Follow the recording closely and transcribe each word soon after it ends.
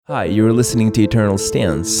Hi, you are listening to Eternal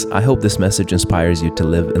Stance. I hope this message inspires you to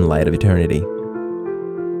live in light of eternity.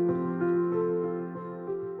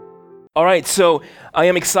 All right, so I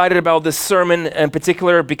am excited about this sermon in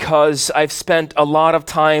particular because I've spent a lot of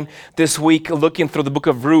time this week looking through the book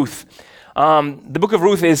of Ruth. The book of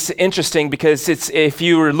Ruth is interesting because if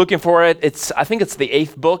you're looking for it, I think it's the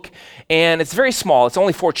 8th book, and it's very small. It's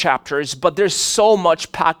only 4 chapters, but there's so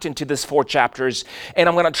much packed into this 4 chapters, and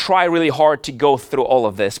I'm going to try really hard to go through all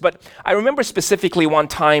of this. But I remember specifically one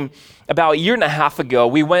time, about a year and a half ago,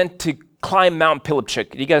 we went to climb Mount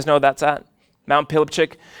Pilipchik. Do you guys know what that's at? Mount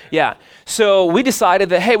Pilipchik? Yeah. So we decided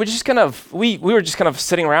that, hey, we were just kind of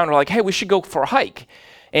sitting around. We're like, hey, we should go for a hike.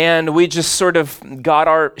 And we just sort of got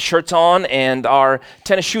our shirts on and our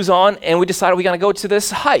tennis shoes on, and we decided we're going to go to this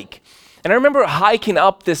hike. And I remember hiking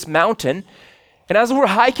up this mountain, and as we were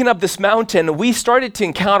hiking up this mountain, we started to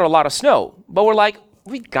encounter a lot of snow. But we're like,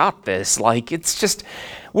 we got this. Like,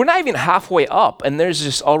 we're not even halfway up, and there's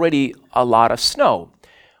just already a lot of snow.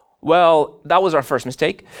 Well, that was our first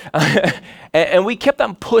mistake. And we kept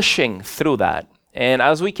on pushing through that. And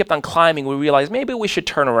as we kept on climbing, we realized maybe we should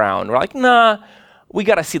turn around. We're like, nah, we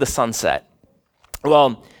got to see the sunset.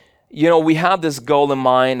 Well, we had this goal in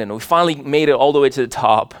mind, and we finally made it all the way to the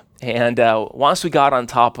top. And once we got on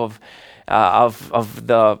top of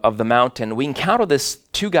the mountain, we encountered these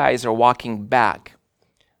 2 guys that are walking back.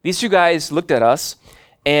 These 2 guys looked at us,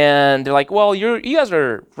 and they're like, well, you guys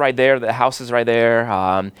are right there. The house is right there.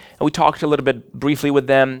 And we talked a little bit briefly with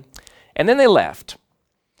them, and then they left.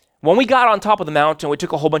 When we got on top of the mountain, we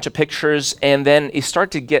took a whole bunch of pictures, and then it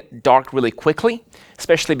started to get dark really quickly,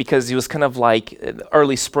 especially because it was kind of like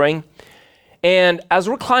early spring. And as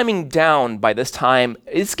we're climbing down by this time,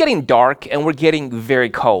 it's getting dark, and we're getting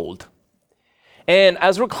very cold. And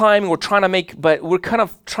as we're climbing, we're kind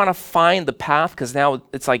of trying to find the path, because now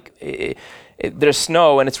it's like there's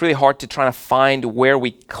snow, and it's really hard to try to find where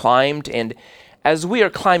we climbed. And as we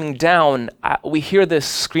are climbing down, we hear this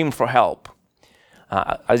scream for help.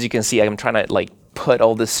 As you can see, I'm trying to put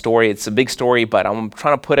all this story. It's a big story, but I'm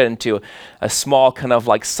trying to put it into a small kind of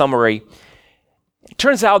summary. It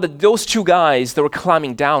turns out that those 2 guys that were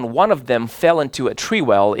climbing down, one of them fell into a tree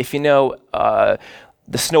well. If you know,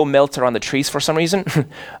 the snow melts around the trees for some reason.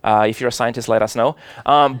 If you're a scientist, let us know.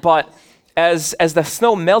 But as the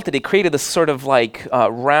snow melted, it created this sort of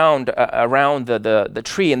round around the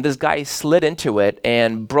tree, and this guy slid into it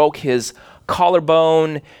and broke his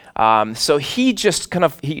collarbone. So he just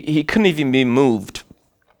he couldn't even be moved.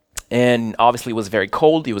 And obviously it was very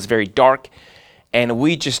cold, it was very dark, and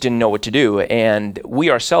we just didn't know what to do. And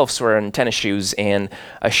we ourselves were in tennis shoes and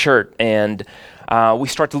a shirt, and we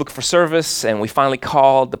started to look for service, and we finally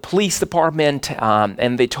called the police department,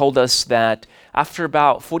 and they told us that after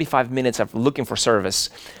about 45 minutes of looking for service,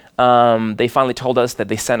 they finally told us that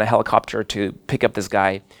they sent a helicopter to pick up this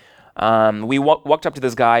guy. We walked up to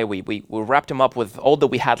this guy, we wrapped him up with all that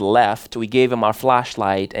we had left, we gave him our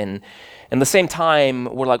flashlight, and at the same time,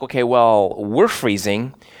 we're like, okay, well, we're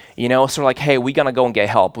freezing, so we're like, hey, we're gonna go and get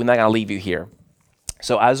help, we're not gonna leave you here.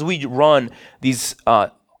 So as we run, these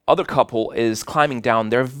other couple is climbing down,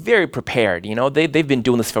 they're very prepared, they've been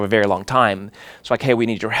doing this for a very long time. So like, hey, we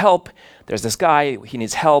need your help, there's this guy, he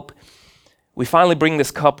needs help. We finally bring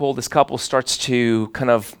this couple starts to kind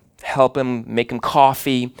of help him, make him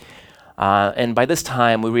coffee. And by this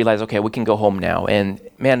time, we realized, okay, we can go home now. And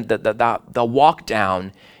man, the walk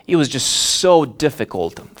down, it was just so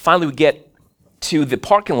difficult. Finally, we get to the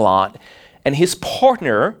parking lot, and his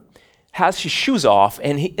partner has his shoes off,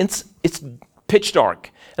 and it's pitch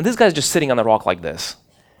dark. And this guy's just sitting on the rock like this.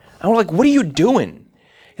 And we're like, what are you doing?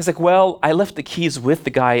 He's like, well, I left the keys with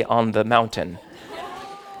the guy on the mountain.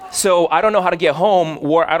 So I don't know how to get home,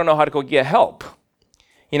 or I don't know how to go get help.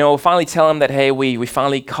 Finally tell them that, hey, we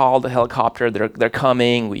finally called the helicopter, they're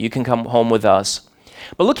coming, you can come home with us.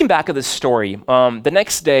 But looking back at this story, the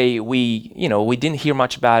next day we didn't hear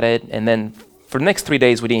much about it, and then for the next 3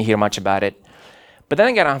 days we didn't hear much about it. But then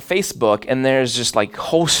I got on Facebook, and there's just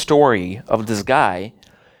whole story of this guy,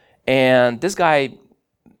 and this guy,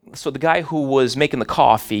 so the guy who was making the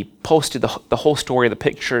coffee posted the whole story, the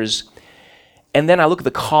pictures, and then I look at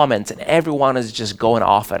the comments, and everyone is just going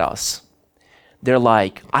off at us. They're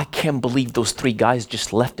like, I can't believe those 3 guys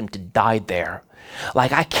just left him to die there.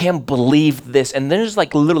 I can't believe this. And there's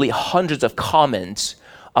literally hundreds of comments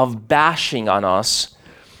of bashing on us,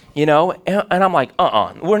 and I'm like,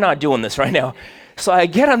 we're not doing this right now. So I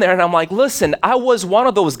get on there and I'm like, listen, I was one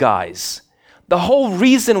of those guys. The whole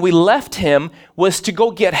reason we left him was to go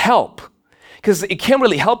get help. Because it can't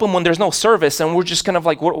really help him when there's no service, and we're just kind of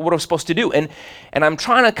like, what are we supposed to do? And I'm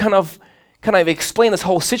trying to kind of explain this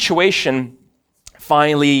whole situation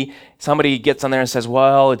Finally, somebody gets on there and says,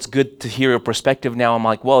 well, it's good to hear your perspective now. I'm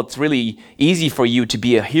like, well, it's really easy for you to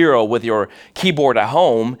be a hero with your keyboard at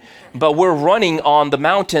home, but we're running on the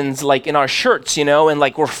mountains like in our shirts, and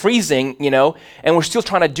like we're freezing, and we're still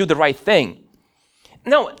trying to do the right thing.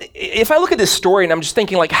 Now, if I look at this story and I'm just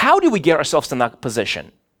thinking like, how did we get ourselves in that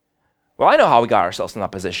position? Well, I know how we got ourselves in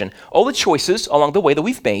that position. All the choices along the way that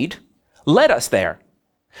we've made led us there.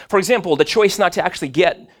 For example, the choice not to actually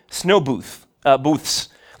get snow booths, booths,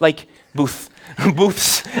 not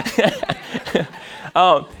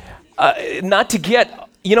to get,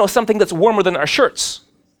 something that's warmer than our shirts,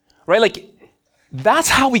 right? Like, that's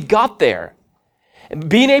how we got there.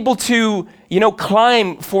 Being able to,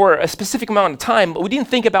 climb for a specific amount of time, but we didn't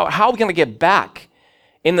think about how we're going to get back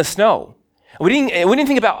in the snow. We didn't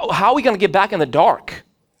think about how we're going to get back in the dark,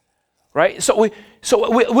 right? So we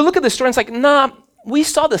look at the story and it's like, nah, we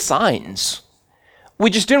saw the signs.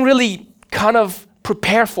 We just didn't really kind of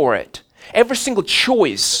prepare for it. Every single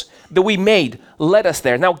choice that we made led us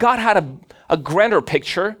there. Now, God had a grander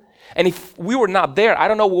picture, and if we were not there, I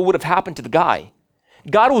don't know what would have happened to the guy.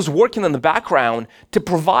 God was working in the background to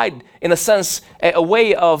provide, in a sense, a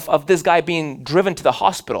way of this guy being driven to the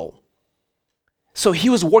hospital. So he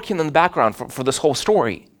was working in the background for this whole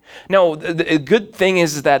story. Now, the good thing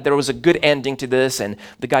is that there was a good ending to this, and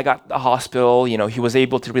the guy got the hospital. He was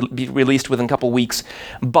able to be released within a couple of weeks.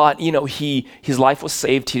 But, his life was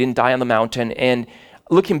saved. He didn't die on the mountain. And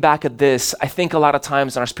looking back at this, I think a lot of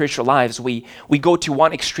times in our spiritual lives, we go to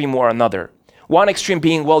one extreme or another. One extreme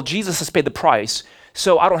being, well, Jesus has paid the price,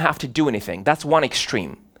 so I don't have to do anything. That's one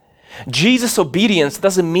extreme. Jesus' obedience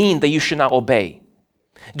doesn't mean that you should not obey.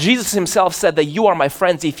 Jesus himself said that you are my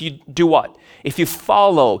friends if you do what? If you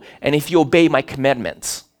follow and if you obey my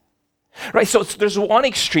commandments. Right? So there's one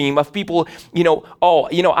extreme of people,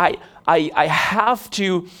 I have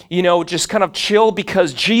to, just kind of chill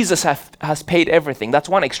because Jesus has paid everything. That's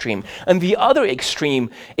one extreme. And the other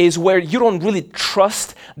extreme is where you don't really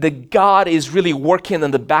trust that God is really working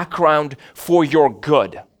in the background for your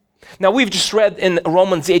good. Now, we've just read in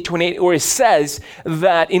Romans 8:28 where it says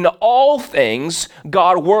that in all things,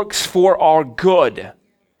 God works for our good.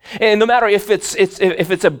 And no matter if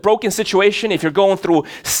it's a broken situation, if you're going through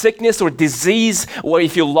sickness or disease, or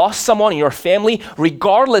if you lost someone in your family,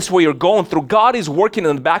 regardless what you're going through, God is working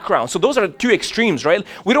in the background. So those are two extremes, right?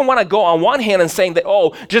 We don't want to go on one hand and saying that,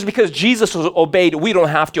 just because Jesus was obeyed, we don't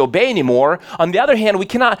have to obey anymore. On the other hand, we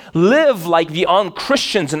cannot live like the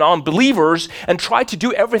unchristians and unbelievers and try to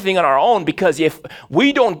do everything on our own, because if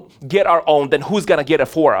we don't get our own, then who's going to get it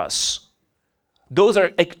for us? Those are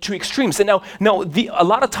two extremes. And now a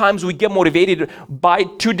lot of times we get motivated by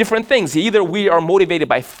two different things. Either we are motivated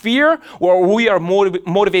by fear or we are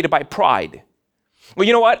motivated by pride. Well,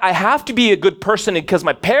 you know what? I have to be a good person because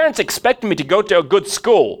my parents expect me to go to a good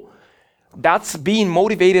school. That's being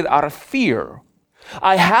motivated out of fear.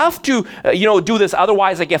 I have to, do this,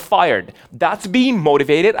 otherwise I get fired. That's being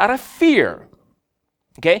motivated out of fear.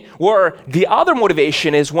 Okay? Where the other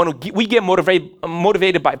motivation is when we get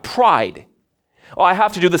motivated by pride. I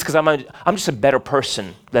have to do this because I'm just a better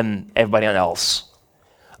person than everybody else.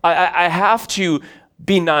 I have to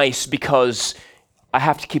be nice because I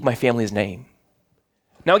have to keep my family's name.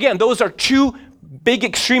 Now again, those are two big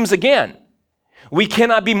extremes again. We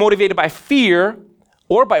cannot be motivated by fear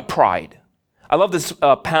or by pride. I love this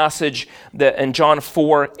passage that in John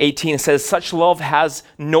 4:18 says, such love has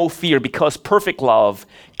no fear because perfect love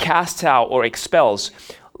casts out or expels.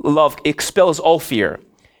 Love expels all fear.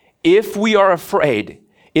 If we are afraid,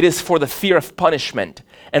 it is for the fear of punishment.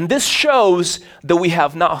 And this shows that we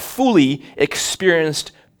have not fully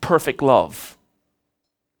experienced perfect love.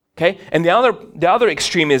 Okay? And the other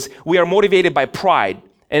extreme is we are motivated by pride.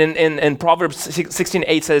 And in Proverbs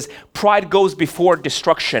 16:8 says, pride goes before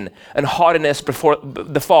destruction and haughtiness before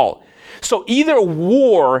the fall. So either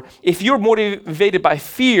war, if you're motivated by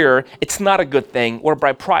fear, it's not a good thing, or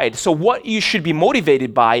by pride. So what you should be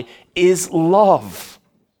motivated by is love.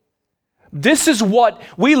 This is what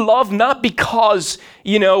we love, not because,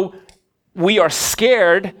 we are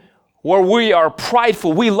scared or we are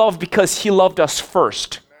prideful. We love because he loved us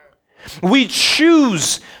first. We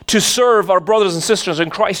choose to serve our brothers and sisters in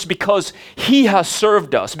Christ because he has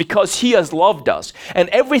served us, because he has loved us. And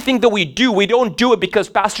everything that we do, we don't do it because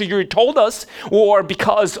Pastor Yuri told us or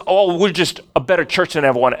because, we're just a better church than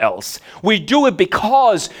everyone else. We do it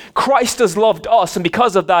because Christ has loved us, and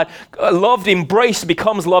because of that, love embraced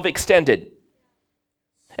becomes love extended.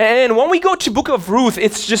 And when we go to Book of Ruth,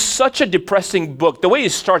 it's just such a depressing book. The way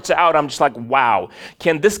it starts out, I'm just like, wow,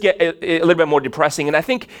 can this get a little bit more depressing? And I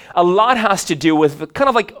think a lot has to do with kind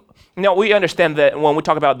of like, Now, we understand that when we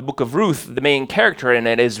talk about the book of Ruth, the main character in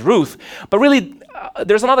it is Ruth. But really,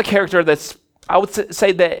 there's another character that's, I would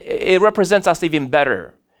say that it represents us even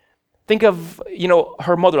better. Think of,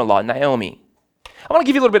 her mother-in-law, Naomi. I want to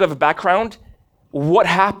give you a little bit of a background, what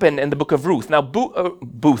happened in the book of Ruth. Now,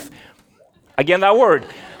 Ruth,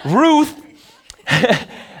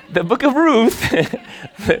 the book of Ruth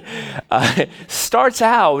starts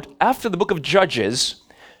out after the book of Judges.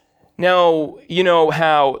 Now, you know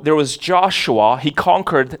how there was Joshua, he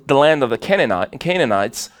conquered the land of the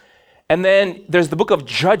Canaanites, and then there's the book of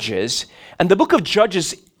Judges, and the book of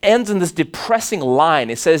Judges ends in this depressing line.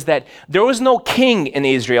 It says that there was no king in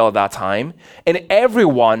Israel at that time, and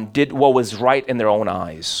everyone did what was right in their own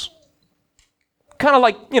eyes. Kind of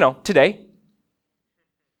like, today.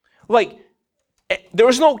 Like, there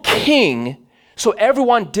was no king, so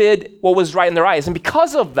everyone did what was right in their eyes. And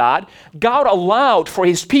because of that, God allowed for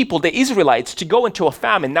his people, the Israelites, to go into a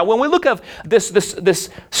famine. Now, when we look at this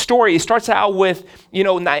story, it starts out with,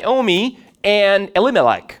 Naomi and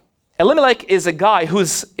Elimelech. Elimelech is a guy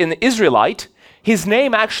who's an Israelite. His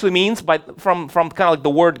name actually means, from kind of like the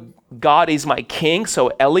word God is my king,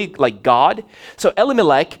 so Eli, like God. So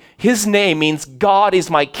Elimelech, his name means God is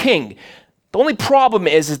my king. The only problem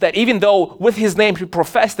is that even though with his name he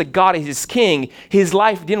professed that God is his king, his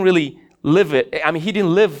life didn't really live it. I mean, he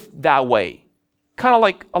didn't live that way. Kind of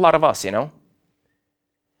like a lot of us,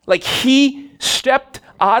 Like he stepped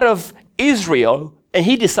out of Israel and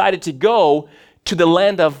he decided to go to the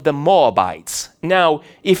land of the Moabites. Now,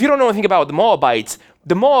 if you don't know anything about the Moabites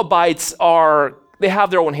they have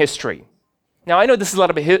their own history. Now, I know this is a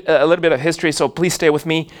little bit of history, so please stay with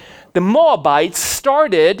me. The Moabites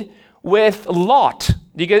started with Lot.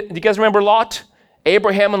 Do you guys remember Lot?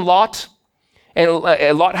 Abraham and Lot? And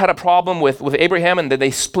Lot had a problem with Abraham, and then they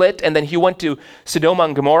split, and then he went to Sodom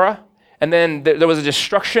and Gomorrah. And then there was a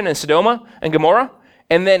destruction in Sodom and Gomorrah.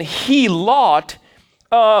 And then Lot,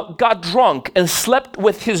 got drunk and slept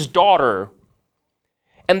with his daughter.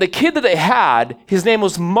 And the kid that they had, his name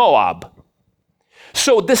was Moab.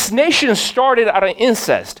 So this nation started out of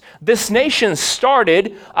incest. This nation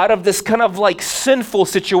started out of this kind of like sinful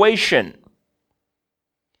situation.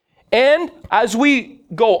 And as we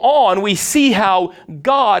go on, we see how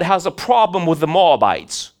God has a problem with the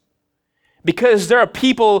Moabites. Because there are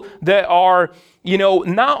people that are,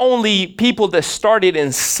 not only people that started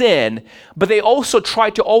in sin, but they also try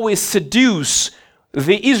to always seduce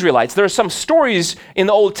the Israelites. There are some stories in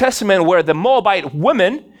the Old Testament where the Moabite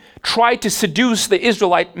women tried to seduce the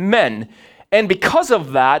Israelite men. And because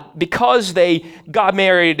of that, because they got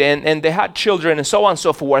married and they had children and so on and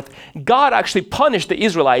so forth, God actually punished the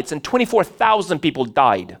Israelites and 24,000 people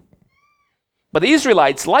died. But the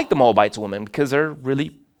Israelites like the Moabite women because they're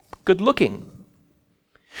really good looking.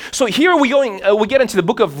 So here we get into the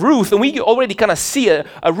book of Ruth, and we already kind of see a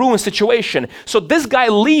ruined situation. So this guy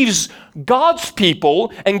leaves God's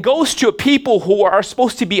people and goes to a people who are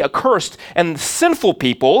supposed to be accursed and sinful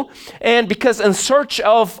people, and because in search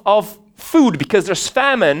of food, because there's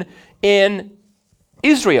famine in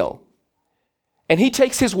Israel. And he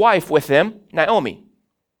takes his wife with him, Naomi.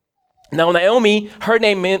 Now Naomi, her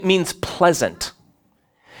name means pleasant.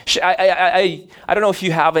 I don't know if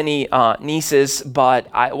you have any nieces,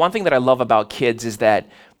 but one thing that I love about kids is that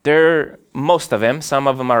most of them, some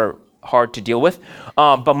of them are hard to deal with,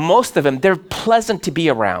 but most of them, they're pleasant to be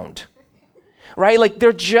around, right? Like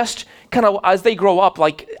they're just kind of, as they grow up,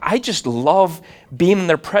 like I just love being in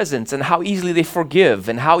their presence and how easily they forgive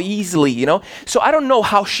and how easily, So I don't know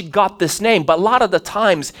how she got this name, but a lot of the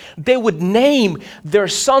times they would name their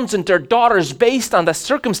sons and their daughters based on the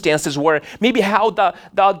circumstances where maybe how the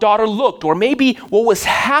daughter looked or maybe what was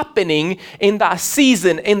happening in that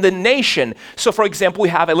season in the nation. So for example, we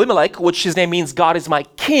have Elimelech, which his name means God is my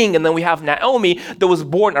king. And then we have Naomi that was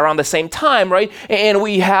born around the same time, right? And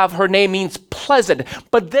we have her name means pleasant.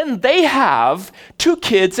 But then they have two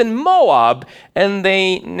kids in Moab, and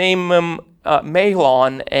they name them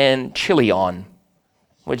Mahlon and Chilion,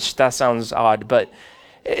 which that sounds odd, but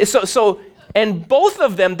and both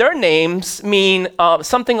of them, their names mean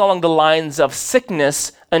something along the lines of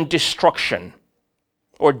sickness and destruction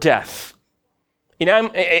or death.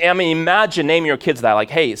 I mean, imagine naming your kids that, like,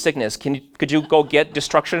 hey, sickness, could you go get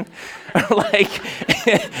destruction? like,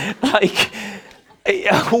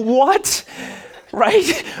 what?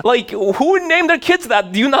 Right? Like, who would name their kids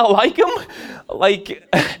that? Do you not like them? Like,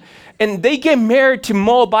 and they get married to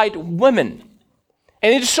Moabite women.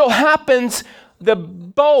 And it just so happens that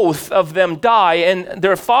both of them die, and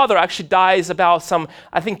their father actually dies about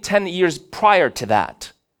 10 years prior to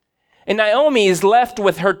that. And Naomi is left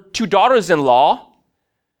with her two daughters-in-law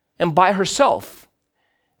and by herself.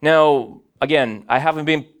 Now, again, I haven't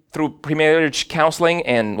been through pre-marriage counseling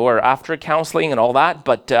or after counseling and all that,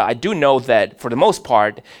 but I do know that for the most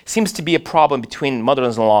part, it seems to be a problem between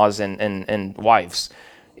mothers-in-laws and wives.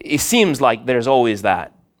 It seems like there's always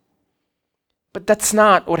that. But that's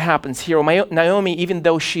not what happens here. Naomi, even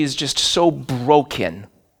though she's just so broken,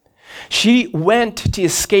 she went to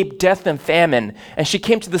escape death and famine, and she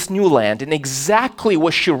came to this new land, and exactly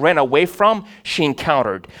what she ran away from, she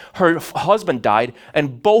encountered. Her husband died,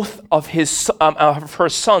 and both of her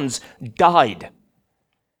sons died.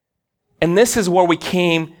 And this is where we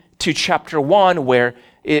came to chapter 1, where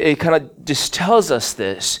it kind of just tells us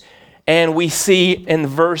this. And we see in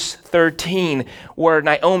verse 13 where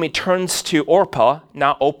Naomi turns to Orpah,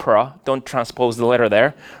 not Oprah, don't transpose the letter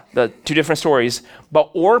there, the two different stories. But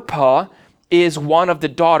Orpah is one of the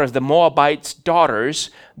daughters, the Moabite's daughters,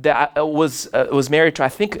 that was married to, I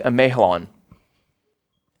think, a Mahlon.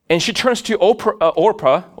 And she turns to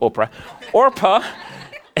Orpah,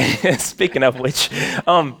 speaking of which,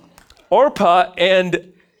 Orpah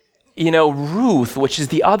and, Ruth, which is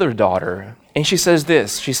the other daughter. And she says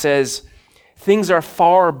this, she says, things are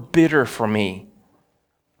far bitter for me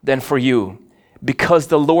than for you, because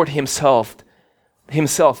the Lord himself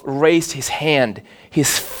raised his hand,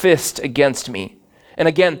 his fist against me. And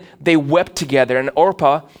again, they wept together, and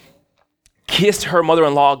Orpah kissed her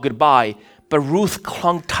mother-in-law goodbye, but Ruth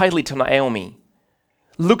clung tightly to Naomi.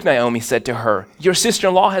 Look, Naomi said to her, your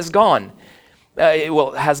sister-in-law has gone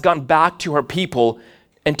back to her people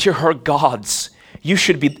and to her gods. You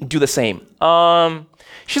should do the same.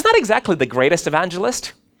 She's not exactly the greatest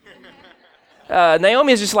evangelist.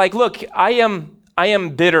 Naomi is just like, look, I am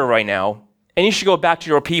bitter right now, and you should go back to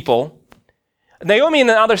your people. Naomi,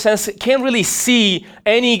 in another sense, can't really see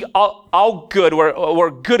any good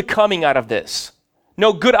or good coming out of this.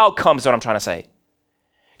 No good outcomes is what I'm trying to say.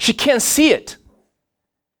 She can't see it.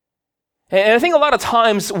 And I think a lot of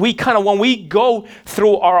times when we go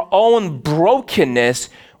through our own brokenness,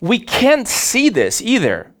 we can't see this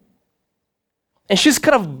either. And she's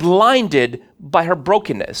kind of blinded by her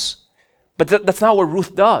brokenness. But that's not what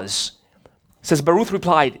Ruth does. It says, but Ruth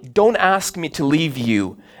replied, don't ask me to leave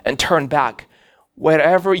you and turn back.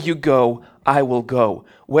 Wherever you go, I will go.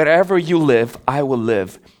 Wherever you live, I will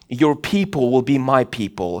live. Your people will be my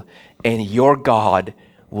people, and your God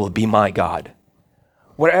will be my God.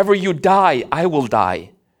 Wherever you die, I will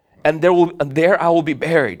die, and there I will be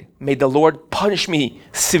buried. May the Lord punish me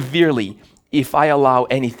severely if I allow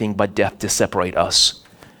anything but death to separate us.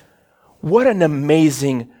 What an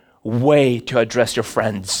amazing way to address your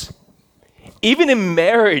friends. Even in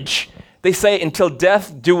marriage, they say, until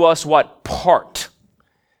death do us what? Part.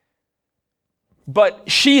 But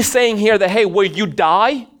she's saying here that, hey, where you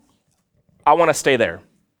die, I want to stay there.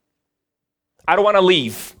 I don't want to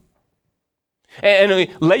leave. And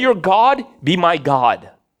let your God be my God.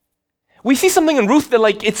 We see something in Ruth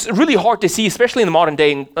that it's really hard to see, especially in the modern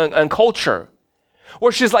day and culture,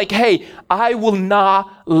 where she's like, hey, I will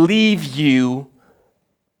not leave you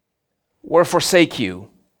or forsake you.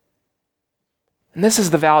 And this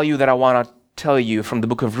is the value that I want to tell you from the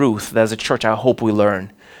book of Ruth, that as a church I hope we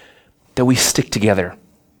learn, that we stick together,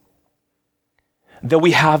 that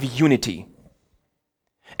we have unity.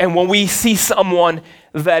 And when we see someone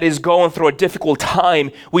that is going through a difficult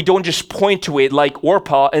time, we don't just point to it like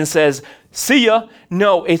Orpah and says, see ya.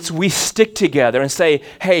 No, we stick together and say,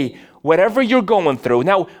 hey, whatever you're going through.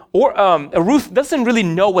 Now, Ruth doesn't really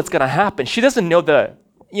know what's going to happen. She doesn't know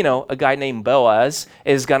a guy named Boaz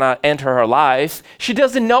is going to enter her life. She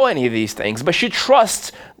doesn't know any of these things, but she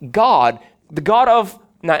trusts God, the God of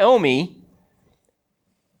Naomi,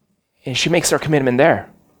 and she makes her commitment there.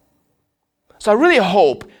 So I really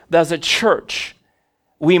hope that as a church,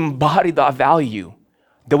 we embody that value,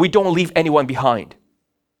 that we don't leave anyone behind,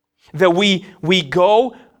 that we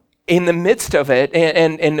go in the midst of it,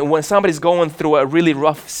 and when somebody's going through a really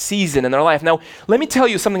rough season in their life. Now, let me tell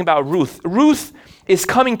you something about Ruth. Ruth is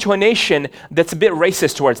coming to a nation that's a bit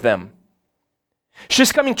racist towards them.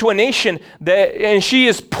 She's coming to a nation and she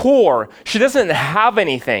is poor. She doesn't have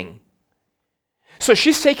anything. So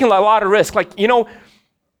she's taking a lot of risk.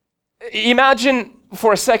 Imagine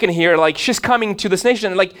for a second here, she's coming to this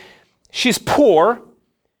nation, she's poor.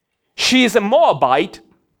 She is a Moabite,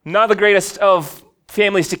 not the greatest of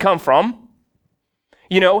families to come from.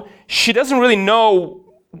 She doesn't really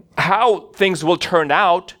know how things will turn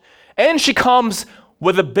out. And she comes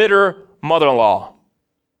with a bitter mother-in-law.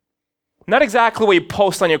 Not exactly what you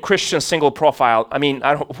post on your Christian single profile. I mean,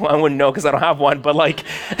 I wouldn't know because I don't have one, but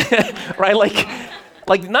right?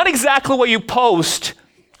 Not exactly what you post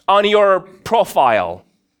on your profile.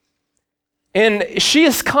 And she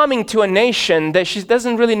is coming to a nation that she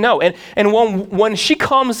doesn't really know. And when she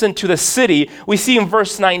comes into the city, we see in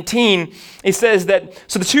verse 19, it says that,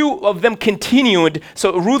 so the two of them continued.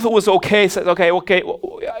 So Ruth was okay, said, okay,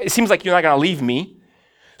 it seems like you're not going to leave me.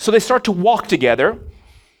 So they start to walk together.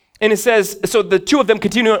 And it says, so the two of them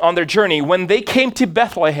continued on their journey. When they came to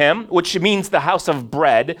Bethlehem, which means the house of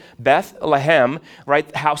bread, Bethlehem,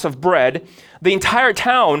 right, house of bread, the entire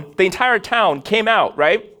town came out,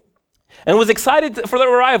 right? And was excited for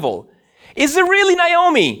their arrival. Is it really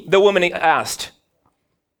Naomi? The woman asked.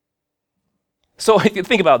 So if you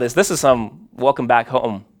think about this, this is some welcome back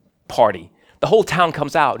home party. The whole town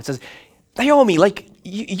comes out. It says, Naomi, like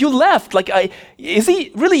you left. Like, is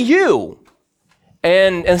he really you?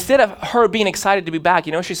 And instead of her being excited to be back,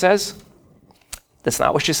 you know what she says? That's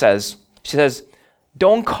not what she says. She says,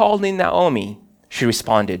 don't call me Naomi, she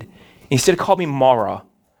responded. Instead, call me Mara.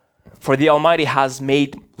 For the Almighty has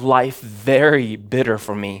made life very bitter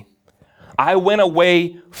for me. I went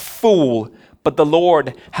away full, but the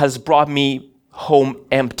Lord has brought me home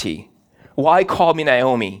empty. Why call me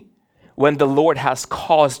Naomi when the Lord has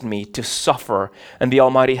caused me to suffer and the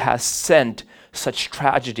Almighty has sent such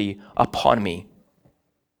tragedy upon me?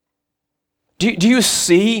 Do you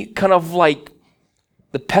see kind of like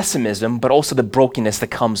the pessimism, but also the brokenness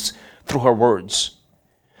that comes through her words?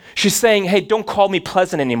 She's saying, hey, don't call me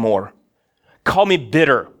pleasant anymore. Call me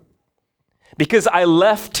bitter. Because I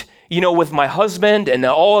left, with my husband and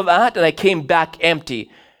all of that, and I came back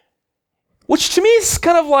empty. Which to me is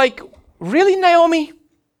kind of like, really, Naomi?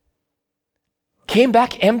 Came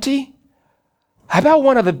back empty? How about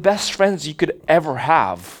one of the best friends you could ever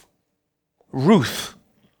have? Ruth.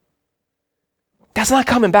 That's not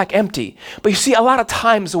coming back empty. But you see, a lot of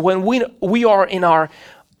times when we are in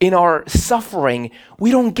our suffering,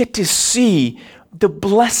 we don't get to see the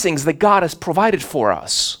blessings that God has provided for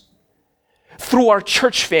us through our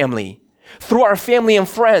church family, through our family and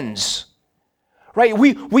friends, right?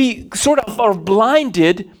 We sort of are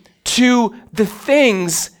blinded to the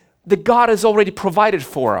things that God has already provided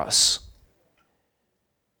for us.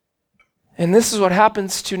 And this is what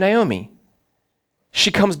happens to Naomi. She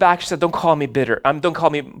comes back, she said, don't call me bitter. Don't call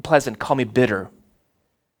me pleasant, call me bitter.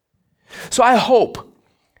 So I hope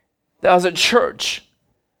that as a church,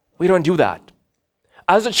 we don't do that.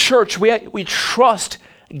 As a church, we trust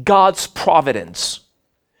God's providence.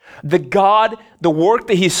 The work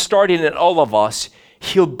that He's started in all of us,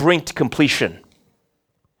 He'll bring to completion.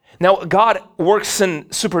 Now, God works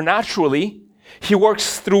supernaturally. He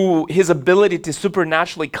works through His ability to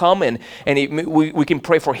supernaturally come and we can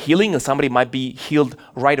pray for healing and somebody might be healed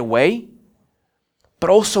right away. But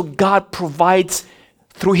also God provides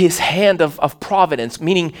through His hand of providence,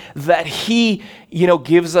 meaning that He,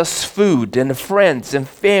 gives us food and friends and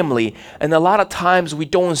family. And a lot of times we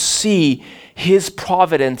don't see His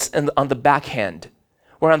providence on the backhand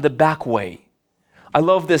or on the back way. I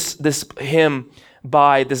love this hymn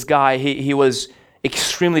by this guy. He was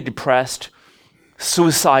extremely depressed,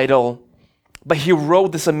 suicidal, but he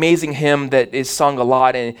wrote this amazing hymn that is sung a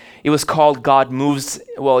lot, and it was called God Moves.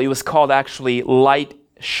 Well, it was called actually Light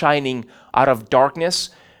Shining Out of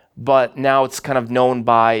Darkness, but now it's kind of known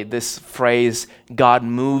by this phrase, God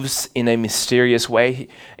moves in a mysterious way.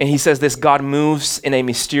 And he says this, God moves in a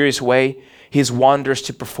mysterious way, His wonders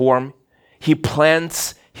to perform. He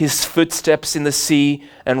plants His footsteps in the sea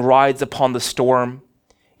and rides upon the storm.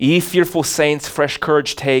 Ye fearful saints, fresh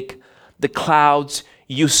courage take. The clouds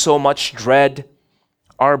you so much dread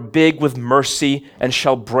are big with mercy and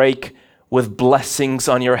shall break with blessings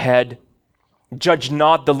on your head. Judge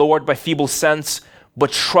not the Lord by feeble sense,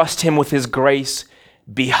 but trust Him with His grace.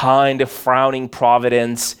 Behind a frowning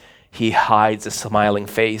providence, He hides a smiling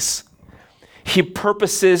face. He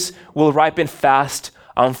purposes will ripen fast,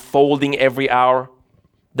 unfolding every hour.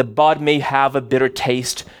 The bud may have a bitter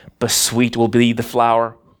taste, but sweet will be the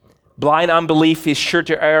flower. Blind unbelief is sure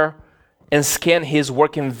to err and scan His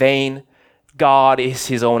work in vain. God is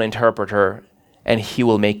His own interpreter, and He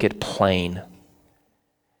will make it plain.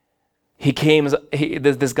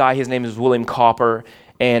 This guy, his name is William Cowper,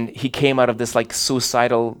 and he came out of this like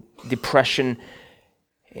suicidal depression,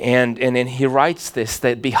 and then he writes this,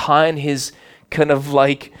 that behind his kind of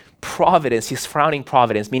like providence, his frowning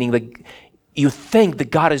providence, meaning that you think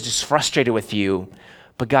that God is just frustrated with you,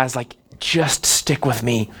 but God's like, just stick with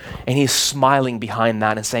me. And He's smiling behind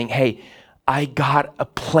that and saying, hey, I got a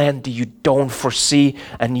plan that you don't foresee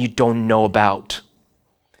and you don't know about.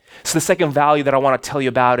 So the second value that I want to tell you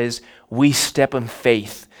about is we step in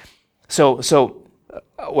faith. So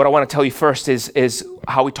what I want to tell you first is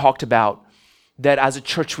how we talked about that as a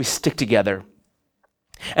church we stick together.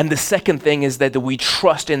 And the second thing is that we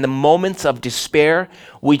trust in the moments of despair,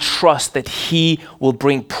 we trust that He will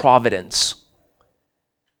bring providence.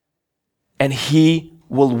 And He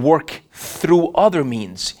will work through other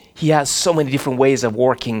means. He has so many different ways of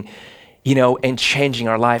working, and changing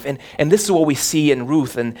our life. And this is what we see in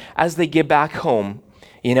Ruth. And as they get back home,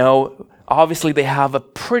 obviously they have a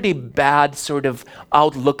pretty bad sort of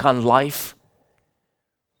outlook on life.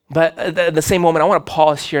 But at the same moment, I want to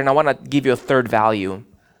pause here and I want to give you a third value.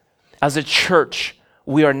 As a church,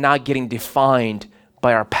 we are not getting defined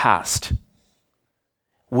by our past.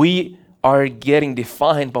 We are getting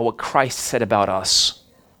defined by what Christ said about us.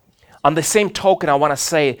 On the same token, I want to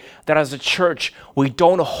say that as a church, we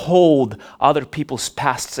don't hold other people's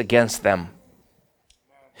pasts against them.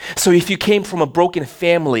 So if you came from a broken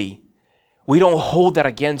family, we don't hold that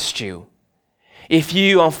against you. If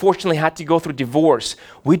you unfortunately had to go through divorce,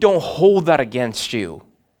 we don't hold that against you.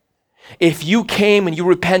 If you came and you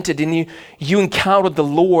repented and you encountered the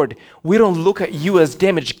Lord, we don't look at you as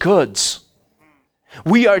damaged goods.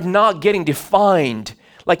 We are not getting defined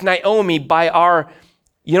like Naomi by our,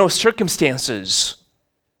 circumstances.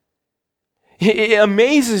 It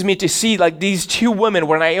amazes me to see like these two women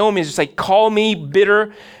where Naomi is just like, call me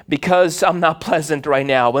bitter because I'm not pleasant right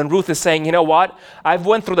now. When Ruth is saying, you know what? I've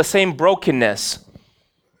went through the same brokenness,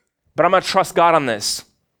 but I'm going to trust God on this.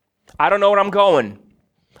 I don't know where I'm going.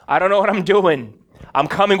 I don't know what I'm doing. I'm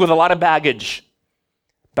coming with a lot of baggage.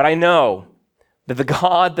 But I know that the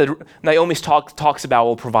God that Naomi talks about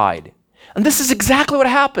will provide. And this is exactly what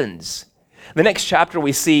happens. The next chapter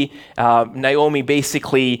we see Naomi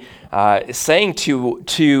basically saying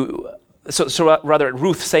rather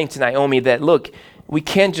Ruth saying to Naomi that, look, we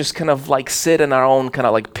can't just kind of like sit in our own kind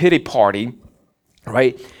of like pity party,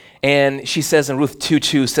 right? And she says in Ruth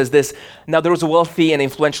 2:2 says this, now there was a wealthy and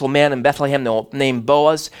influential man in Bethlehem named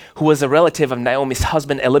Boaz, who was a relative of Naomi's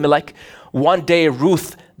husband Elimelech. One day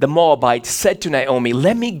Ruth the Moabite said to Naomi,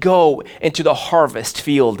 let me go into the harvest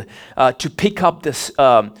field to pick up the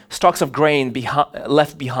stalks of grain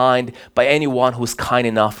left behind by anyone who's kind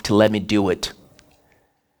enough to let me do it.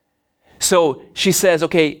 So she says,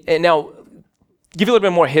 okay, and now give you a little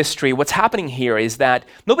bit more history. What's happening here is that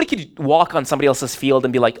nobody could walk on somebody else's field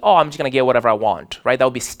and be like, oh, I'm just going to get whatever I want, right? That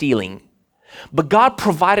would be stealing. But God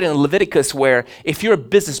provided in Leviticus where if you're a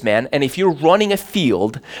businessman and if you're running a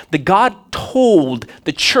field, the God told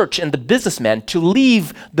the church and the businessman to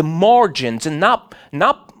leave the margins and not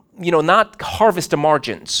harvest the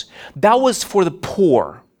margins. That was for the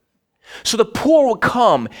poor. So the poor would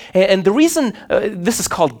come, and the reason this is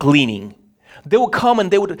called gleaning, they would come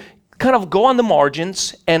and they would kind of go on the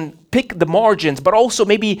margins and pick the margins, but also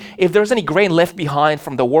maybe if there's any grain left behind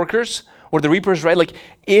from the workers or the reapers, right? Like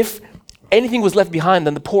if anything was left behind,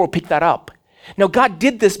 then the poor would pick that up. Now God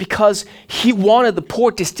did this because He wanted the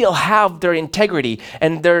poor to still have their integrity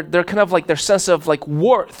and their kind of like their sense of like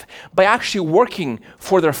worth by actually working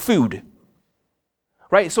for their food,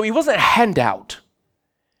 right? So it wasn't a handout.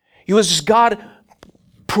 It was just God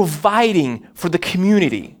providing for the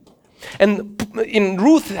community. And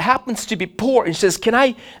Ruth happens to be poor and says, can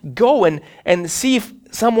I go and see if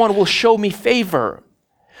someone will show me favor?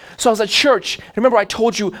 So as a church, remember I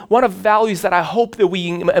told you one of the values that I hope that we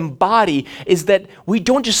embody is that we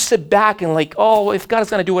don't just sit back and like, oh, if God is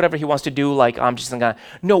going to do whatever He wants to do, like I'm just going to.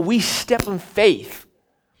 No, we step in faith,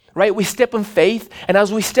 right? We step in faith, and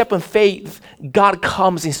as we step in faith, God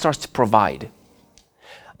comes and starts to provide.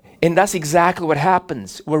 And that's exactly what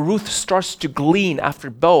happens, where Ruth starts to glean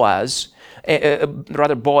after Boaz's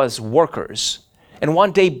workers. And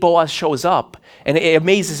one day Boaz shows up, and it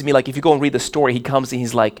amazes me, like if you go and read the story, he comes and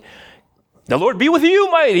he's like, the Lord be with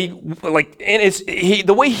you, mighty. Like, and it's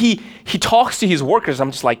the way he talks to his workers,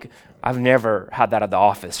 I'm just like, I've never had that at the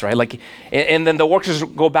office, right? Like, and then the workers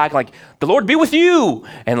go back like, the Lord be with you,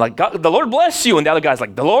 and like, God, the Lord bless you, and the other guy's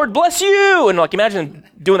like, the Lord bless you, and like, imagine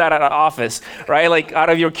doing that at an office, right? Like out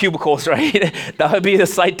of your cubicles, right? That would be a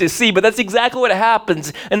sight to see, but that's exactly what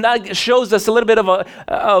happens, and that shows us a little bit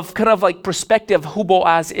of kind of like perspective of who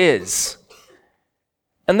Boaz is.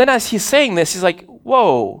 And then as he's saying this, he's like,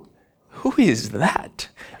 whoa, who is that?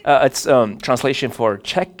 It's translation for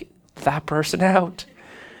check that person out.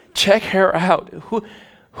 Check her out.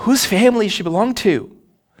 Whose family she belong to?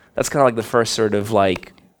 That's kind of like the first sort of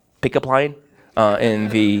like pickup line in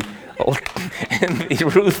the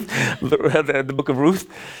book of Ruth.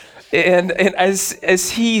 And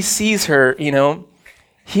as he sees her,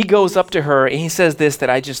 he goes up to her and he says this that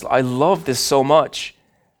I love this so much.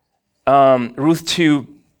 Ruth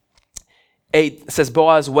 2:8 says,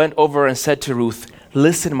 Boaz went over and said to Ruth,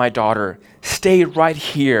 listen, my daughter, stay right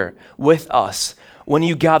here with us when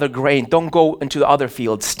you gather grain, don't go into the other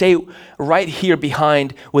field. Stay right here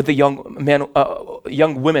behind with the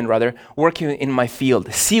young women working in my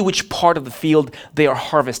field. See which part of the field they are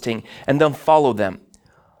harvesting, and then follow them.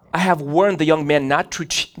 I have warned the young men not to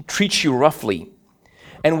treat you roughly.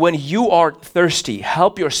 And when you are thirsty,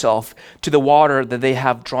 help yourself to the water that they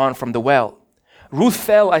have drawn from the well." Ruth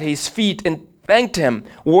fell at his feet and thanked him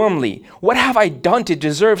warmly. "What have I done to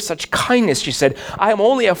deserve such kindness?" she said. "I am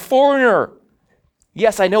only a foreigner."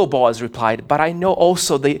 "Yes, I know," Boaz replied, "but I know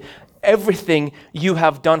also everything you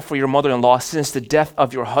have done for your mother-in-law since the death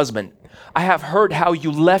of your husband. I have heard how you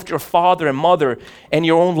left your father and mother and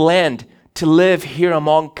your own land to live here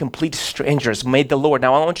among complete strangers. May the Lord,"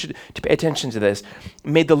 now I want you to pay attention to this,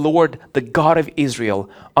 "may the Lord, the God of Israel,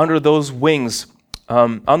 under whose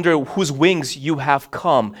wings you have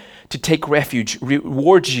come to take refuge,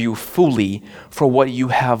 reward you fully for what you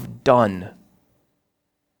have done."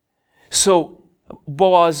 So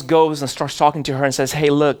Boaz goes and starts talking to her and says, "Hey,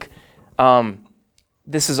 look,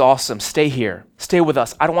 this is awesome. Stay here. Stay with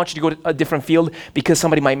us. I don't want you to go to a different field because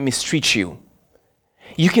somebody might mistreat you."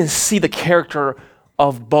 You can see the character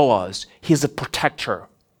of Boaz. He's a protector.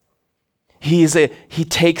 He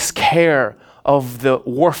takes care of the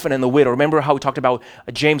orphan and the widow. Remember how we talked about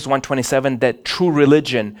James 1:27, that true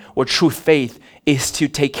religion or true faith is to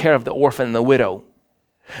take care of the orphan and the widow.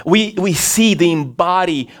 We see the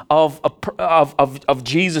embody of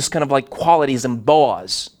Jesus kind of like qualities in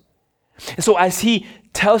Boaz. And so as he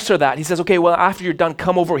tells her that, he says, "Okay, well, after you're done,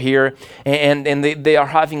 come over here." And they are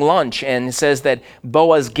having lunch. And it says that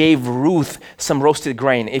Boaz gave Ruth some roasted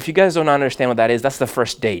grain. If you guys don't understand what that is, that's the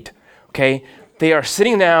first date, okay? They are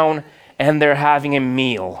sitting down and they're having a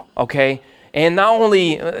meal, okay? And not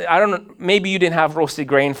only, I don't know, maybe you didn't have roasted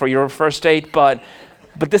grain for your first date, but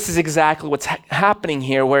this is exactly what's happening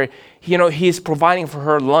here, where, he's providing for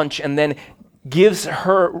her lunch and then gives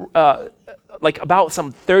her like about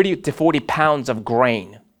some 30 to 40 pounds of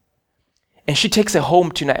grain. And she takes it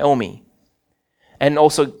home to Naomi, and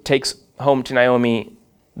also takes home to Naomi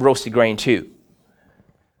roasted grain too.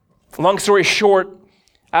 Long story short,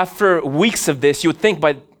 after weeks of this, you would think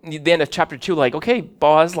by the end of chapter 2, like, okay,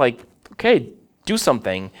 Boaz, okay, do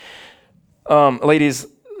something. Ladies,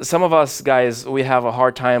 some of us guys, we have a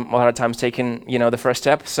lot of times taking, the first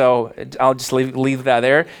step. So I'll just leave that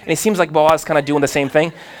there. And it seems like Boaz kind of doing the same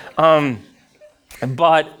thing.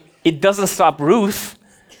 But it doesn't stop Ruth,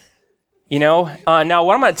 Now,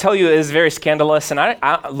 what I'm going to tell you is very scandalous. And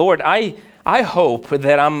Lord, I hope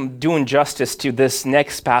that I'm doing justice to this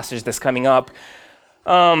next passage that's coming up.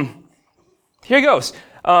 Here it goes.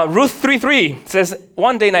 Ruth 3:3 says,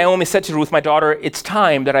 "One day Naomi said to Ruth, 'My daughter, it's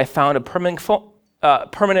time that I found a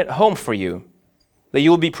permanent home for you, that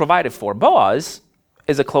you will be provided for.' Boaz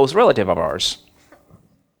is a close relative of ours,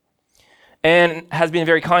 and has been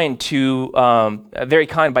very kind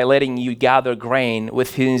by letting you gather grain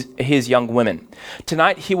with his young women.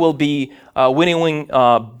 Tonight he will be winnowing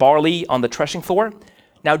barley on the threshing floor.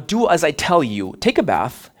 Now do as I tell you. Take a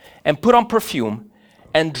bath and put on perfume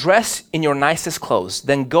and dress in your nicest clothes.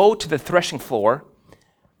 Then go to the threshing floor,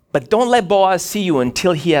 but don't let Boaz see you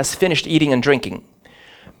until he has finished eating and drinking.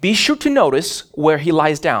 Be sure to notice where he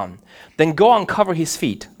lies down. Then go uncover his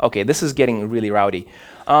feet." Okay, this is getting really rowdy.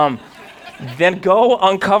 "Then go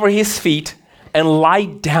uncover his feet and lie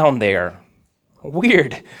down there."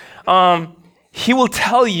 Weird. "He will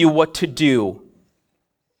tell you what to do."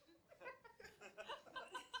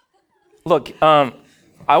 Look,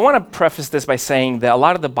 I want to preface this by saying that a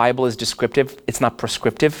lot of the Bible is descriptive. It's not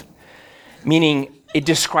prescriptive, meaning it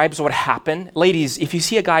describes what happened. Ladies, if you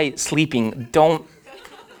see a guy sleeping, don't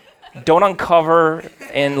uncover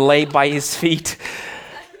and lay by his feet.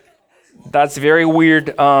 That's very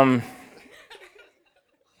weird.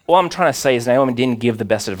 What I'm trying to say is Naomi didn't give the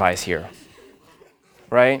best advice here,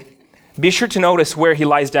 right? Be sure to notice where he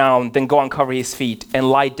lies down, then go uncover his feet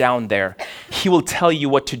and lie down there. He will tell you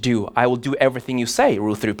what to do. I will do everything you say,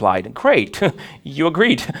 Ruth replied. Great, you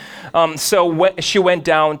agreed. So she went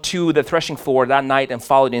down to the threshing floor that night and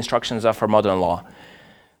followed the instructions of her mother-in-law.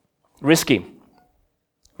 Risky,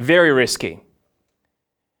 very risky.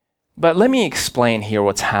 But let me explain here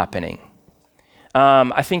what's happening.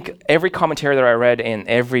 I think every commentary that I read and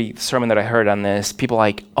every sermon that I heard on this, people are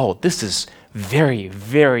like, oh, this is very,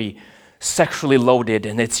 very sexually loaded,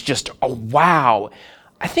 and it's just, oh, wow.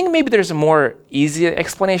 I think maybe there's a more easy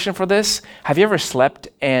explanation for this. Have you ever slept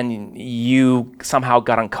and you somehow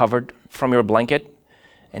got uncovered from your blanket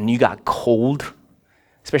and you got cold,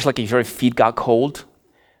 especially like if your feet got cold?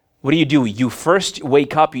 what do? You first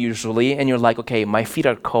wake up usually and you're like, okay, my feet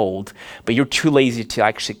are cold, but you're too lazy to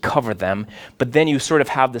actually cover them. But then you sort of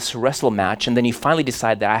have this wrestle match and then you finally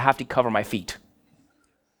decide that I have to cover my feet.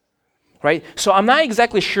 Right? So I'm not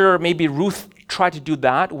exactly sure, maybe Ruth tried to do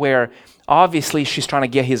that where obviously she's trying to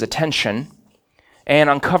get his attention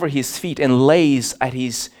and uncover his feet and lays at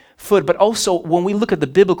his foot. But also when we look at the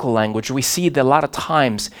biblical language, we see that a lot of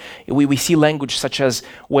times we see language such as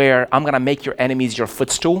where I'm going to make your enemies your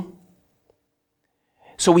footstool.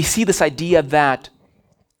 So we see this idea that,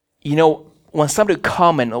 when somebody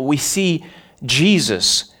come and we see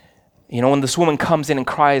Jesus, when this woman comes in and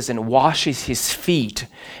cries and washes his feet,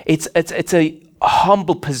 it's a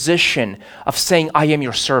humble position of saying, I am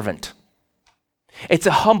your servant. It's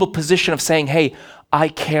a humble position of saying, hey, I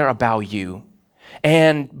care about you.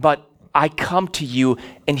 But I come to you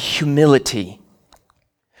in humility.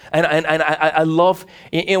 And I love,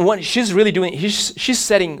 in what she's really doing, she's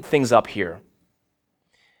setting things up here.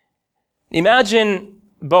 Imagine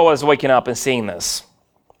Boaz waking up and seeing this.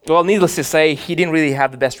 Well, needless to say, he didn't really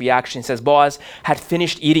have the best reaction. It says Boaz had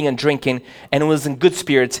finished eating and drinking and was in good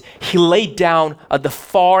spirits. He laid down at the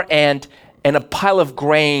far end in a pile of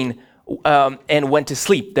grain and went to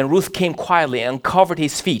sleep. Then Ruth came quietly and covered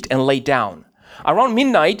his feet and lay down. Around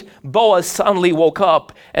midnight, Boaz suddenly woke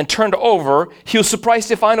up and turned over. He was surprised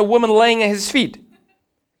to find a woman laying at his feet.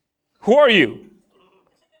 Who are you?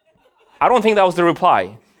 I don't think that was the reply.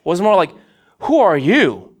 It was more like, who are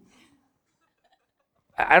you?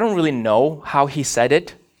 I don't really know how he said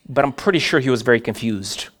it, but I'm pretty sure he was very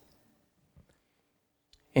confused.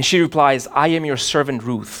 And she replies, I am your servant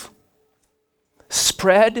Ruth.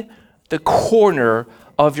 Spread the corner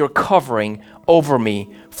of your covering over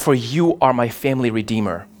me, for you are my family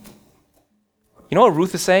redeemer. You know what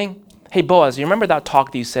Ruth is saying? Hey, Boaz, you remember that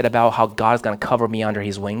talk that you said about how God's going to cover me under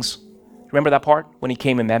his wings? Remember that part when he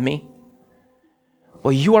came and met me?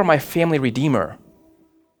 Well, you are my family redeemer.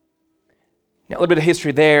 Now, a little bit of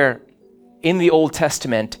history there. In the Old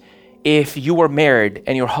Testament, if you were married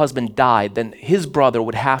and your husband died, then his brother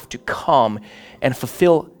would have to come and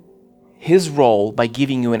fulfill his role by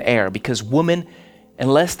giving you an heir, because women,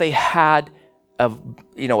 unless they had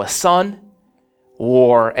a son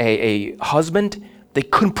or a husband, they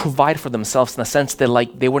couldn't provide for themselves in the sense that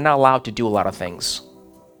they were not allowed to do a lot of things.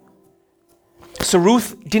 So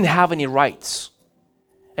Ruth didn't have any rights.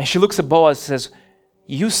 And she looks at Boaz and says,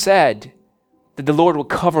 you said that the Lord will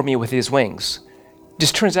cover me with his wings.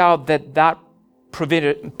 Just turns out that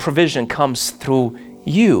provision comes through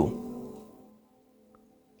you.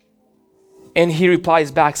 And he replies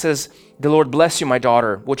back, says, the Lord bless you, my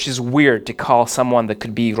daughter, which is weird to call someone that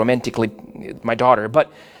could be romantically my daughter.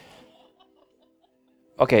 But,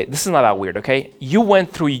 okay, this is not that weird, okay? You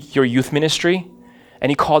went through your youth ministry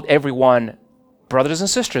and you called everyone brothers and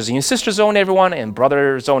sisters. And your sisters owned everyone and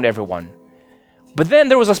brothers owned everyone. But then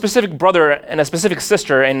there was a specific brother and a specific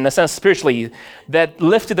sister, in a sense spiritually, that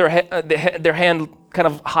lifted their hand kind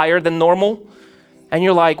of higher than normal. And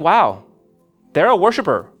you're like, wow, they're a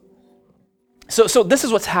worshiper. So this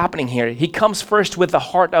is what's happening here. He comes first with the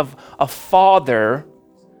heart of a father,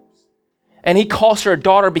 and he calls her a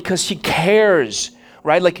daughter because she cares,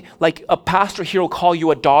 right? Like a pastor here will call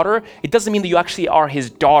you a daughter. It doesn't mean that you actually are his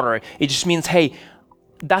daughter. It just means, hey,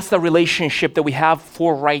 that's the relationship that we have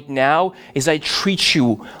for right now, is I treat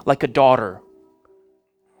you like a daughter.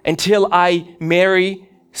 Until I marry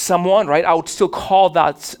someone, right? I would still call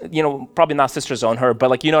that, probably not sisters on her,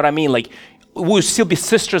 but you know what I mean? We'll still be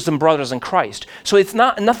sisters and brothers in Christ. So it's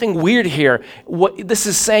nothing weird here. What this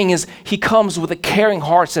is saying is he comes with a caring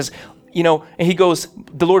heart, says, and he goes,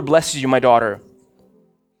 the Lord blesses you, my daughter.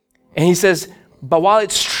 And he says, but while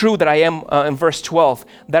it's true that I am, in verse 12,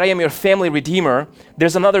 that I am your family redeemer,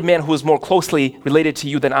 there's another man who is more closely related to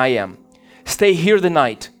you than I am. Stay here the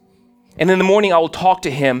night, and in the morning I will talk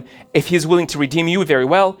to him. If he is willing to redeem you, very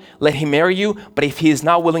well, let him marry you. But if he is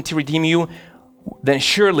not willing to redeem you, then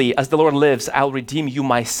surely, as the Lord lives, I'll redeem you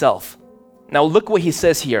myself. Now look what he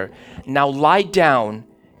says here. Now lie down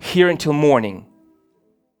here until morning.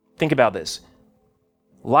 Think about this.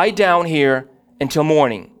 Lie down here until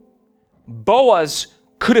morning. Boaz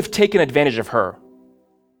could have taken advantage of her,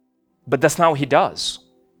 but that's not what he does.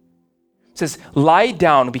 It says, lie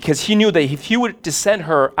down, because he knew that if he were to send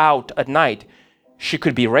her out at night, she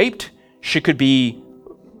could be raped, she could be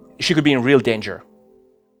in real danger,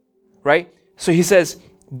 right? So he says,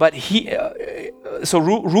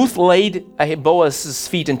 Ruth laid at Boaz's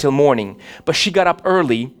feet until morning, but she got up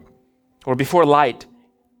early, or before light,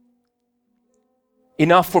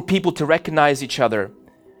 enough for people to recognize each other.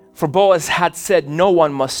 For Boaz had said, no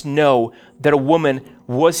one must know that a woman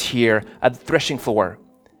was here at the threshing floor.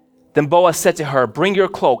 Then Boaz said to her, bring your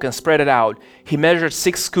cloak and spread it out. He measured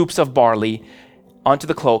 6 scoops of barley onto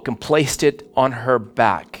the cloak and placed it on her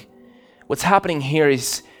back. What's happening here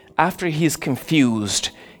is after he's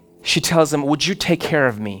confused, she tells him, would you take care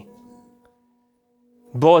of me?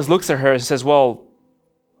 Boaz looks at her and says, well,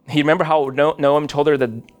 you remember how Naomi told her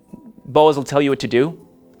that Boaz will tell you what to do?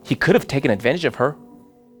 He could have taken advantage of her.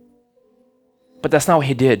 But that's not what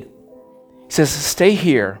he did. He says, stay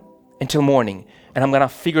here until morning, and I'm going to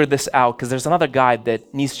figure this out because there's another guy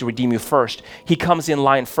that needs to redeem you first. He comes in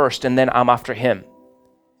line first, and then I'm after him.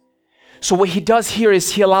 So what he does here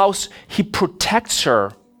is he protects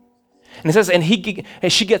her. And it says,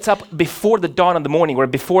 and she gets up before the dawn of the morning, or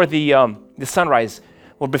before the sunrise,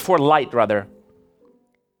 or before light, rather.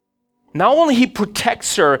 Not only he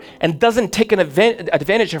protects her and doesn't take an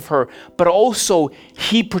advantage of her, but also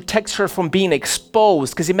he protects her from being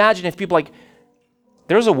exposed. Because imagine if people like,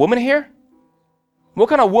 there's a woman here? What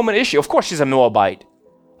kind of woman is she? Of course she's a Moabite.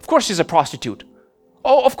 Of course she's a prostitute.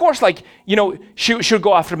 Oh, of course, she'll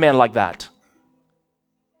go after men like that.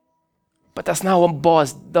 But that's not what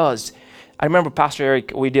Boaz does. I remember Pastor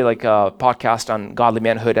Eric, we did a podcast on godly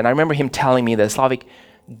manhood, and I remember him telling me this,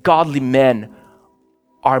 godly men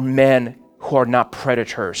are men who are not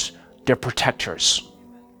predators, they're protectors.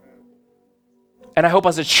 And I hope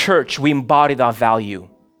as a church we embody that value.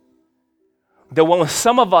 That when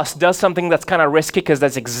some of us does something that's kind of risky, because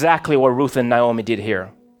that's exactly what Ruth and Naomi did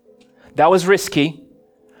here. That was risky,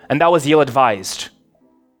 and that was ill-advised.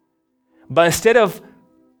 But instead of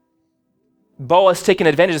Boaz taking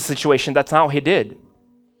advantage of the situation, that's not what he did.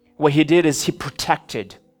 What he did is he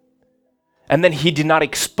protected. And then he did not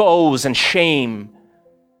expose and shame.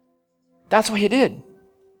 That's what he did.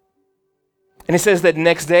 And it says that the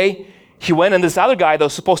next day, he went, and this other guy that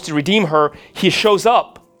was supposed to redeem her, he shows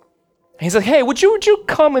up. And he's like, hey, would you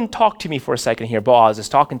come and talk to me for a second here? Boaz is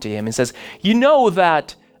talking to him. He says, you know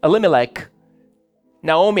that Elimelech,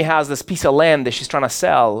 Naomi has this piece of land that she's trying to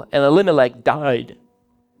sell, and Elimelech died.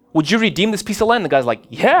 Would you redeem this piece of land? The guy's like,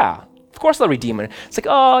 yeah, of course I'll redeem it. It's like,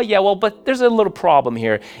 oh yeah, well, but there's a little problem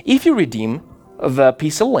here. If you redeem the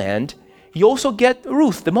piece of land, you also get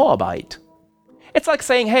Ruth the Moabite. It's like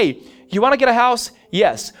saying, hey, you want to get a house?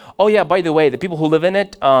 Yes. Oh yeah, by the way, the people who live in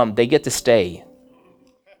it, they get to stay.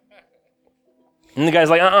 And the guy's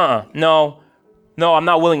like, no, I'm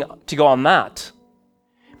not willing to go on that.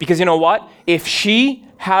 Because you know what? If she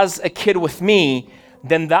has a kid with me,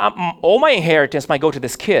 then all my inheritance might go to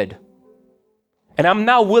this kid. And I'm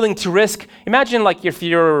not willing to risk. Imagine if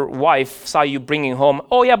your wife saw you bringing home,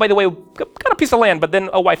 oh yeah, by the way, got a piece of land, but then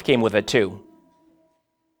a wife came with it too.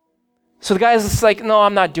 So the guy is just like, no,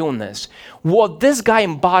 I'm not doing this. Well, this guy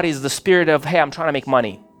embodies the spirit of, hey, I'm trying to make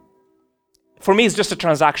money. For me, it's just a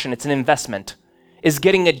transaction. It's an investment. It's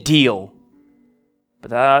getting a deal.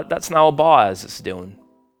 But that's not what Boaz is doing.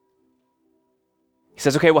 He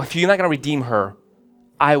says, okay, well, if you're not going to redeem her,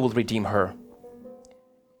 I will redeem her.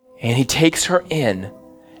 And he takes her in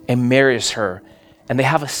and marries her. And they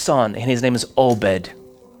have a son, and his name is Obed.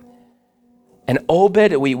 And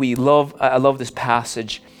Obed, I love this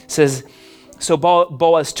passage. It says, so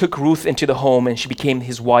Boaz took Ruth into the home, and she became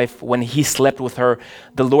his wife. When he slept with her,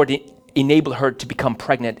 the Lord enabled her to become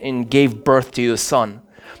pregnant and gave birth to a son.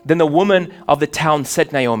 Then the woman of the town said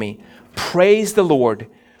to Naomi, praise the Lord,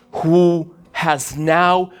 who has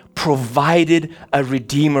now provided a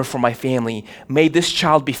redeemer for my family. May this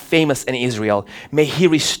child be famous in Israel. May he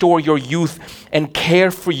restore your youth and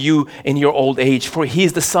care for you in your old age. For he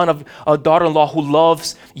is the son of a daughter-in-law who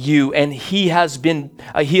loves you, and he has been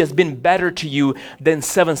better to you than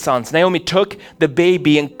 7 sons. Naomi took the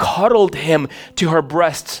baby and cuddled him to her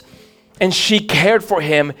breasts, and she cared for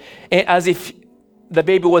him as if the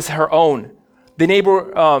baby was her own. The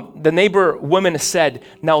neighbor women said,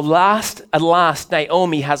 now at last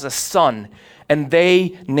Naomi has a son, and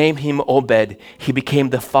they named him Obed. He became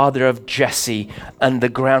the father of Jesse and the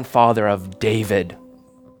grandfather of David.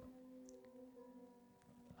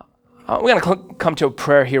 We're going to come to a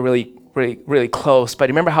prayer here really, really, really close, but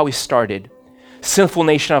remember how we started. Sinful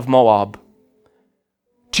nation of Moab.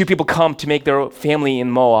 2 people come to make their family in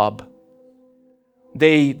Moab.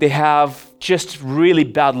 They have just really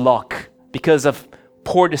bad luck because of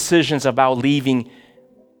poor decisions about leaving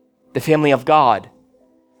the family of God.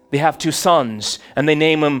 They have 2 sons, and they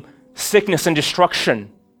name them Sickness and Destruction.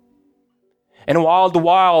 And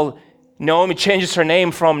while Naomi changes her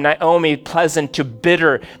name from Naomi Pleasant to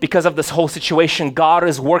Bitter because of this whole situation, God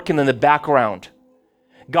is working in the background.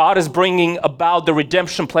 God is bringing about the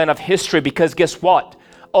redemption plan of history, because guess what?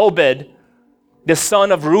 Obed, the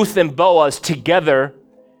son of Ruth and Boaz, together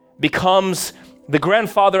becomes the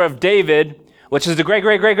grandfather of David, which is the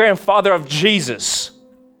great-great-great-grandfather of Jesus.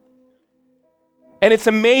 And it's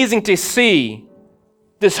amazing to see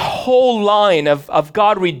this whole line of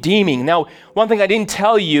God redeeming. Now, one thing I didn't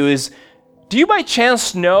tell you is, do you by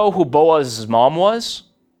chance know who Boaz's mom was?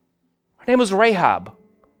 Her name was Rahab,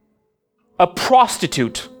 a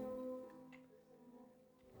prostitute.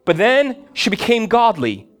 But then she became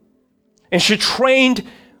godly, and she trained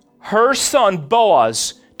her son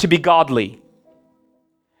Boaz to be godly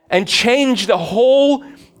and changed the whole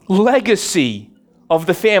legacy of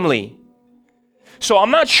the family. So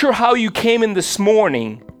I'm not sure how you came in this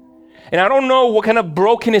morning, and I don't know what kind of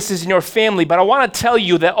brokenness is in your family, but I want to tell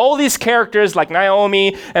you that all these characters like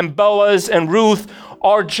Naomi and Boaz and Ruth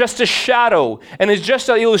are just a shadow, and it's just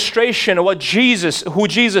an illustration of who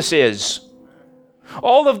Jesus is.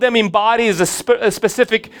 All of them embodies a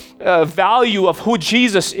specific value of who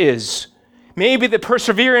Jesus is. Maybe the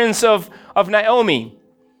perseverance of Naomi,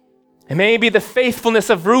 and maybe the faithfulness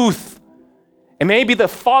of Ruth, and maybe the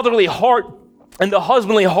fatherly heart and the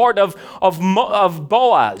husbandly heart of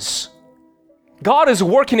Boaz. God is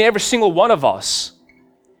working in every single one of us.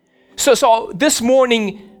 So this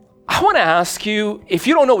morning, I want to ask you, if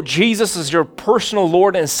you don't know Jesus as your personal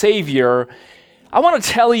Lord and Savior, I want to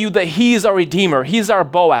tell you that He is our Redeemer. He is our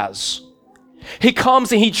Boaz. He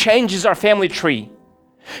comes and He changes our family tree.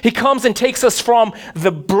 He comes and takes us from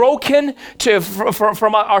the broken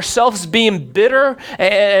from ourselves being bitter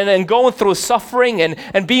and going through suffering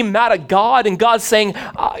and being mad at God, and God saying,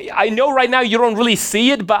 I know right now you don't really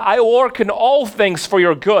see it, but I work in all things for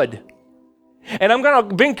your good. And I'm going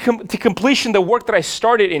to bring to completion the work that I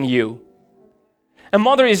started in you. And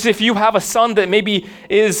mothers, if you have a son that maybe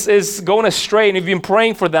is going astray and you've been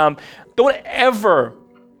praying for them, don't ever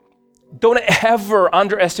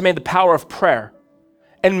underestimate the power of prayer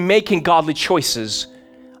and making godly choices.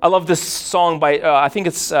 I love this song by, I think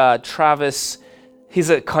it's Travis.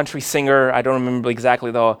 He's a country singer. I don't remember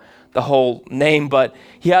exactly the whole name, but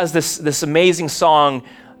he has this amazing song.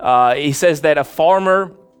 He says that a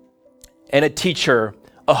farmer and a teacher,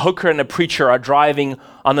 a hooker and a preacher are driving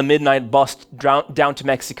on the midnight bus down to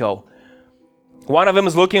Mexico. One of them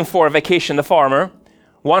is looking for a vacation, the farmer,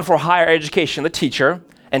 one for higher education, the teacher,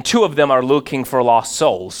 and two of them are looking for lost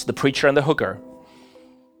souls, the preacher and the hooker.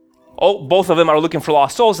 Both of them are looking for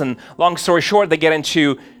lost souls, and long story short, they get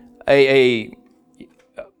into a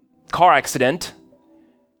car accident,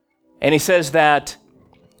 and he says that,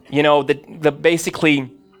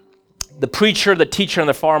 basically the preacher, the teacher, and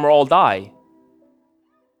the farmer all die.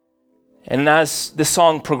 And as the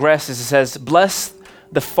song progresses, it says, bless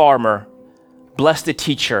the farmer, bless the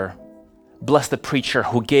teacher, bless the preacher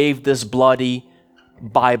who gave this bloody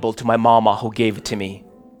Bible to my mama who gave it to me.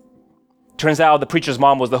 Turns out the preacher's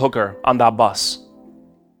mom was the hooker on that bus.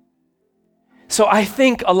 So I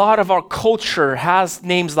think a lot of our culture has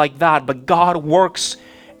names like that, but God works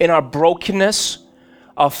in our brokenness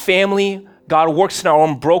of family. God works in our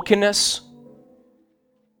own brokenness.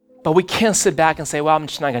 But we can't sit back and say, well, I'm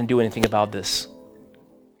just not going to do anything about this.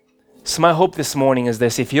 So my hope this morning is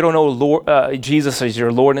this: if you don't know Jesus as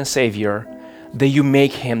your Lord and Savior, that you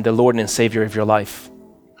make Him the Lord and Savior of your life.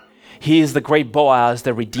 He is the great Boaz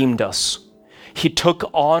that redeemed us. He took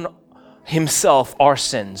on Himself our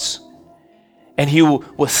sins, and He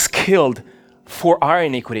was killed for our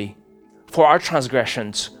iniquity, for our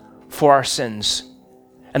transgressions, for our sins.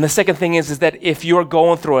 And the second thing is that if you're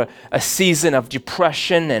going through a season of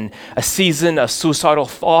depression and a season of suicidal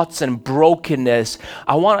thoughts and brokenness,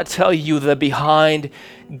 I want to tell you that behind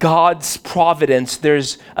God's providence,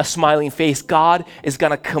 there's a smiling face. God is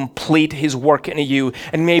going to complete His work in you.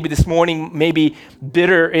 And maybe this morning, maybe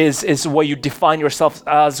bitter is what you define yourself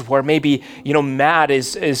as, where maybe, mad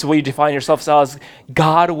is what you define yourself as.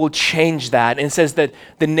 God will change that. And it says that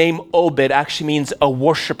the name Obed actually means a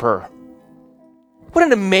worshiper. What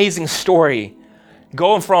an amazing story.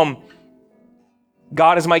 Going from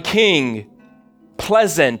God is my king,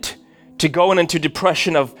 pleasant, to going into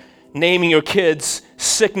depression of naming your kids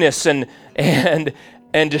sickness and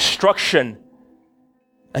destruction.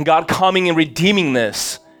 And God coming and redeeming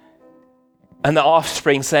this. And the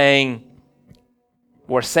offspring saying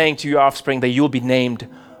to your offspring that you'll be named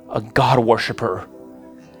a God worshiper,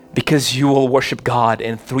 because you will worship God,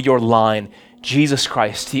 and through your line, Jesus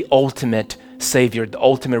Christ, the ultimate Savior, the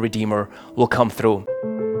ultimate Redeemer, will come through.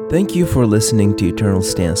 Thank you for listening to Eternal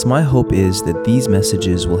Stance. My hope is that these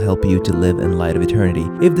messages will help you to live in light of eternity.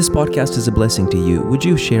 If this podcast is a blessing to you, would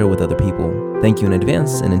you share with other people? Thank you in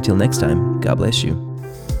advance, and until next time, God bless you.